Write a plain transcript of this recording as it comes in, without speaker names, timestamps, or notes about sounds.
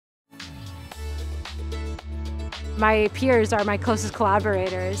My peers are my closest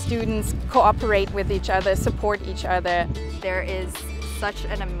collaborators. Students cooperate with each other, support each other. There is such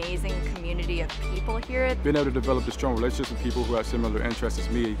an amazing community of people here. Being able to develop a strong relationship with people who have similar interests as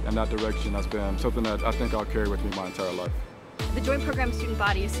me in that direction has been something that I think I'll carry with me my entire life. The Joint Program student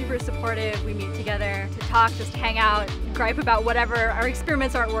body is super supportive. We meet together to talk, just hang out, gripe about whatever. Our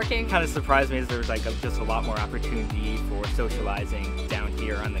experiments aren't working. Kind of surprised me is there's just a lot more opportunity for socializing down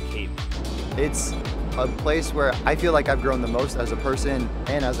here on the Cape. It's a place where I feel like I've grown the most as a person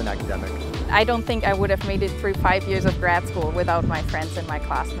and as an academic. I don't think I would have made it through 5 years of grad school without my friends and my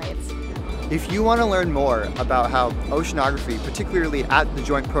classmates. If you want to learn more about how oceanography, particularly at the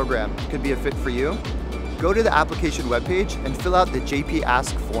Joint Program, could be a fit for you, go to the application webpage and fill out the JP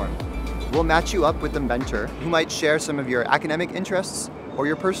Ask form. We'll match you up with a mentor who might share some of your academic interests or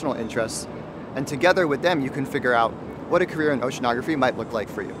your personal interests, and together with them you can figure out what a career in oceanography might look like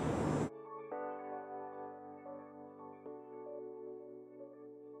for you.